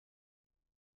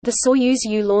The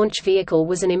Soyuz-U launch vehicle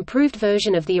was an improved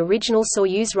version of the original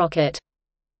Soyuz rocket.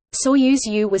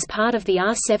 Soyuz-U was part of the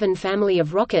R-7 family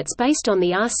of rockets based on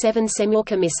the R-7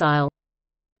 Semyorka missile.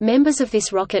 Members of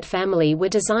this rocket family were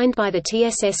designed by the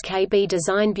TSSKB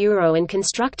Design Bureau and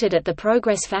constructed at the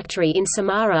Progress factory in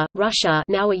Samara, Russia,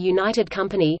 now a united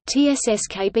company,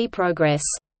 TSSKB Progress.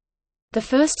 The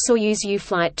first Soyuz-U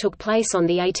flight took place on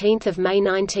 18 May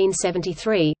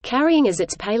 1973, carrying as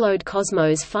its payload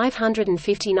Cosmos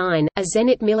 559, a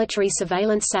Zenit military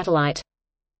surveillance satellite.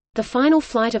 The final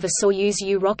flight of a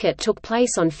Soyuz-U rocket took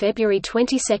place on February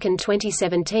 22,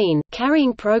 2017,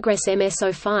 carrying Progress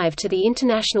MS-05 to the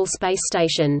International Space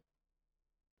Station.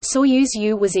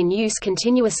 Soyuz-U was in use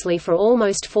continuously for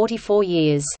almost 44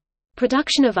 years.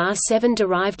 Production of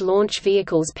R-7-derived launch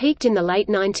vehicles peaked in the late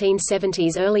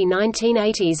 1970s – early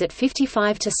 1980s at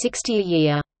 55 to 60 a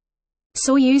year.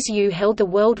 Soyuz-U held the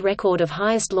world record of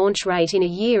highest launch rate in a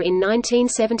year in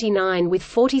 1979 with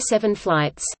 47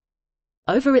 flights.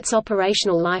 Over its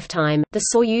operational lifetime, the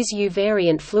Soyuz-U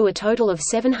variant flew a total of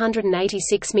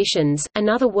 786 missions,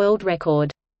 another world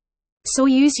record.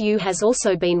 Soyuz-U has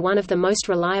also been one of the most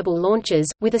reliable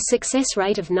launches, with a success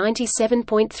rate of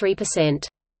 97.3%.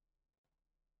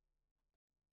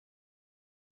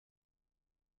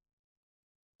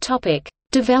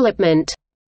 Development.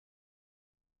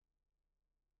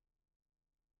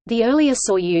 The earlier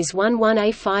Soyuz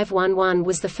 11A511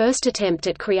 was the first attempt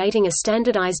at creating a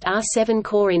standardized R-7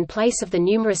 core in place of the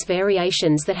numerous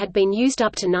variations that had been used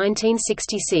up to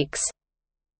 1966.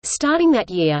 Starting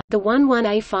that year, the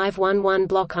 11A511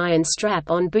 block iron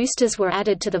strap-on boosters were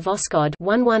added to the Voskhod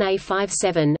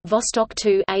 11A57, Vostok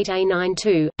 2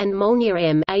 8A92, and Molniya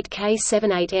M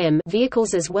 8K78M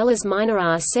vehicles as well as minor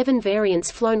R-7 variants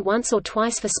flown once or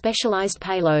twice for specialized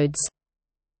payloads.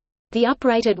 The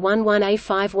uprated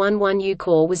 11A511U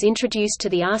core was introduced to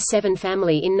the R-7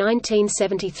 family in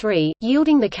 1973,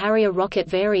 yielding the carrier rocket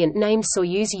variant named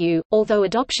Soyuz-U, although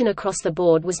adoption across the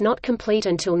board was not complete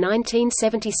until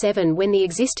 1977 when the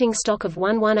existing stock of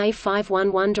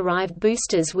 11A511-derived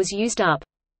boosters was used up.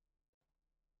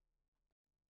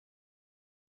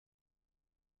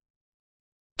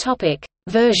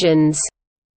 Versions.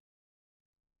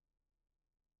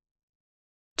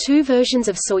 Two versions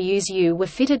of Soyuz-U were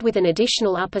fitted with an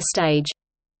additional upper stage.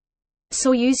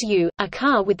 Soyuz-U, a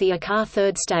car with the Akar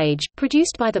third stage,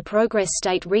 produced by the Progress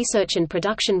State Research and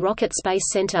Production Rocket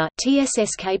Space Center,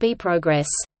 TSSKB Progress.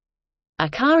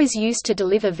 Akar is used to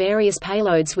deliver various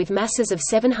payloads with masses of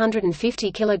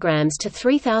 750 kg to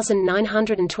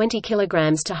 3,920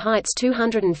 kg to heights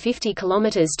 250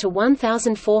 km to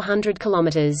 1,400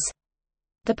 km.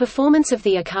 The performance of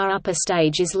the Akar upper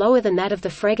stage is lower than that of the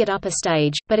Fregat upper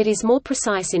stage, but it is more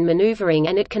precise in maneuvering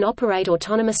and it can operate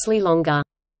autonomously longer.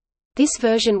 This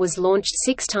version was launched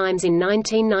 6 times in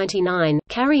 1999,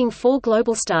 carrying 4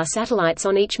 Globalstar satellites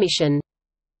on each mission.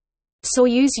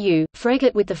 Soyuz-U,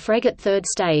 Fregat with the Fregat third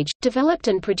stage, developed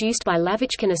and produced by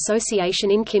Lavichkin Association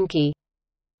in Khimki.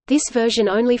 This version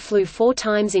only flew 4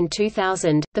 times in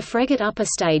 2000. The Fregat upper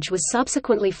stage was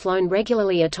subsequently flown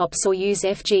regularly atop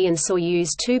Soyuz-FG and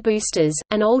Soyuz-2 boosters.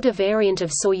 An older variant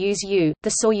of Soyuz-U,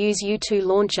 the Soyuz-U-2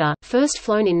 launcher, first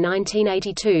flown in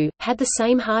 1982, had the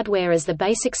same hardware as the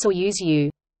basic Soyuz-U.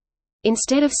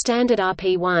 Instead of standard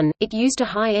RP-1, it used a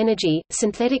high-energy,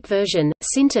 synthetic version,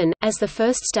 Synton, as the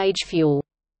first-stage fuel.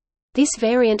 This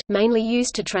variant, mainly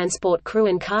used to transport crew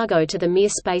and cargo to the Mir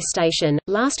space station,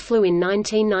 last flew in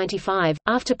 1995,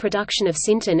 after production of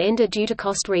Synton ended due to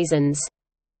cost reasons.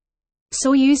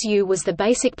 Soyuz-U was the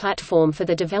basic platform for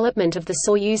the development of the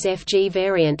Soyuz-FG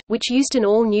variant, which used an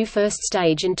all-new first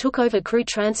stage and took over crew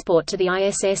transport to the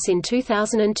ISS in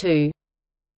 2002.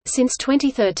 Since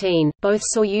 2013, both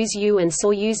Soyuz-U and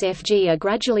Soyuz-FG are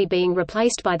gradually being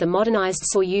replaced by the modernized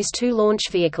Soyuz-2 launch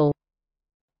vehicle.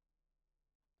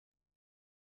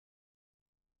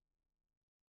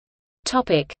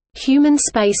 Human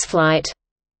spaceflight.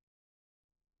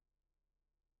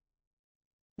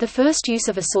 The first use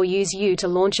of a Soyuz-U to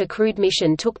launch a crewed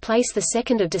mission took place 2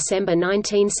 December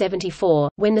 1974,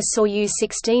 when the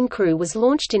Soyuz-16 crew was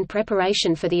launched in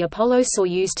preparation for the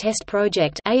Apollo-Soyuz Test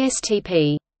Project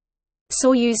 (ASTP).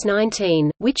 Soyuz-19,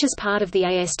 which as part of the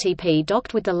ASTP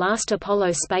docked with the last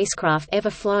Apollo spacecraft ever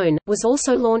flown, was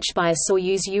also launched by a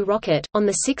Soyuz-U rocket. On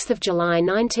 6 July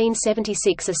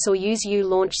 1976 a Soyuz-U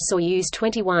launched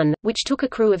Soyuz-21, which took a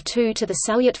crew of 2 to the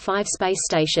Salyut 5 space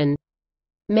station.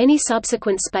 Many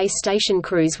subsequent space station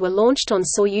crews were launched on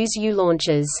Soyuz-U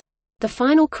launches. The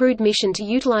final crewed mission to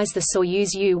utilize the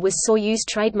Soyuz-U was Soyuz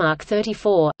Trademark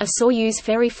 34, a Soyuz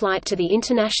ferry flight to the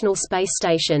International Space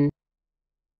Station.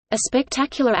 A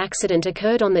spectacular accident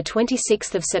occurred on 26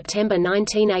 September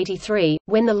 1983,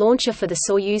 when the launcher for the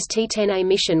Soyuz T-10A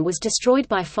mission was destroyed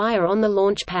by fire on the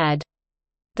launch pad.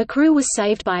 The crew was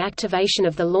saved by activation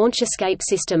of the launch escape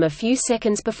system a few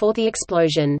seconds before the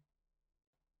explosion.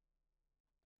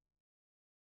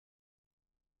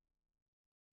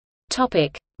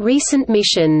 Recent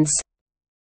missions.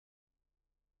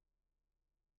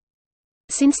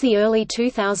 Since the early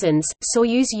 2000s,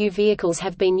 Soyuz-U vehicles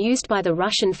have been used by the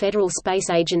Russian Federal Space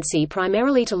Agency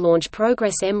primarily to launch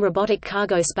Progress-M robotic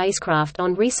cargo spacecraft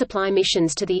on resupply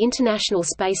missions to the International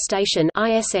Space Station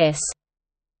 (ISS).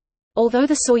 Although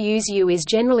the Soyuz-U is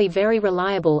generally very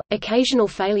reliable, occasional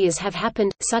failures have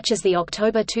happened, such as the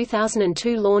October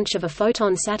 2002 launch of a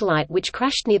Photon satellite which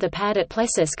crashed near the pad at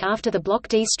Plesetsk after the Block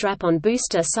D strap-on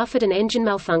booster suffered an engine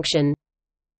malfunction.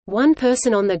 One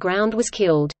person on the ground was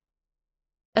killed.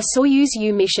 A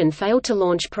Soyuz-U mission failed to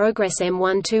launch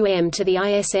Progress-M12M to the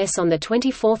ISS on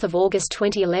 24 August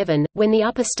 2011, when the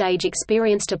upper stage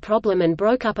experienced a problem and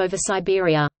broke up over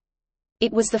Siberia.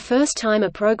 It was the first time a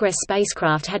Progress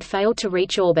spacecraft had failed to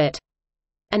reach orbit.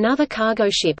 Another cargo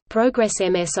ship,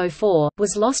 Progress-MS-04,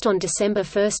 was lost on December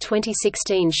 1,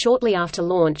 2016 shortly after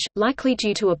launch, likely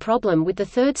due to a problem with the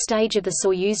third stage of the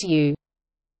Soyuz-U.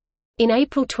 In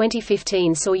April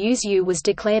 2015 Soyuz-U was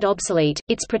declared obsolete,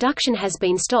 its production has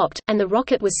been stopped, and the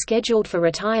rocket was scheduled for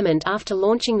retirement after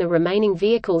launching the remaining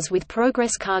vehicles with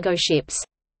Progress cargo ships.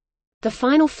 The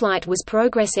final flight was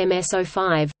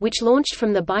Progress-MS-05, which launched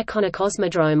from the Baikonur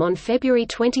Cosmodrome on February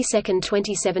 22,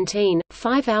 2017,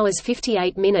 5 hours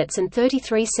 58 minutes and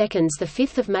 33 seconds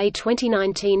 5 May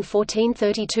 2019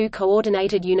 14:32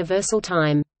 Coordinated Universal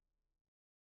Time.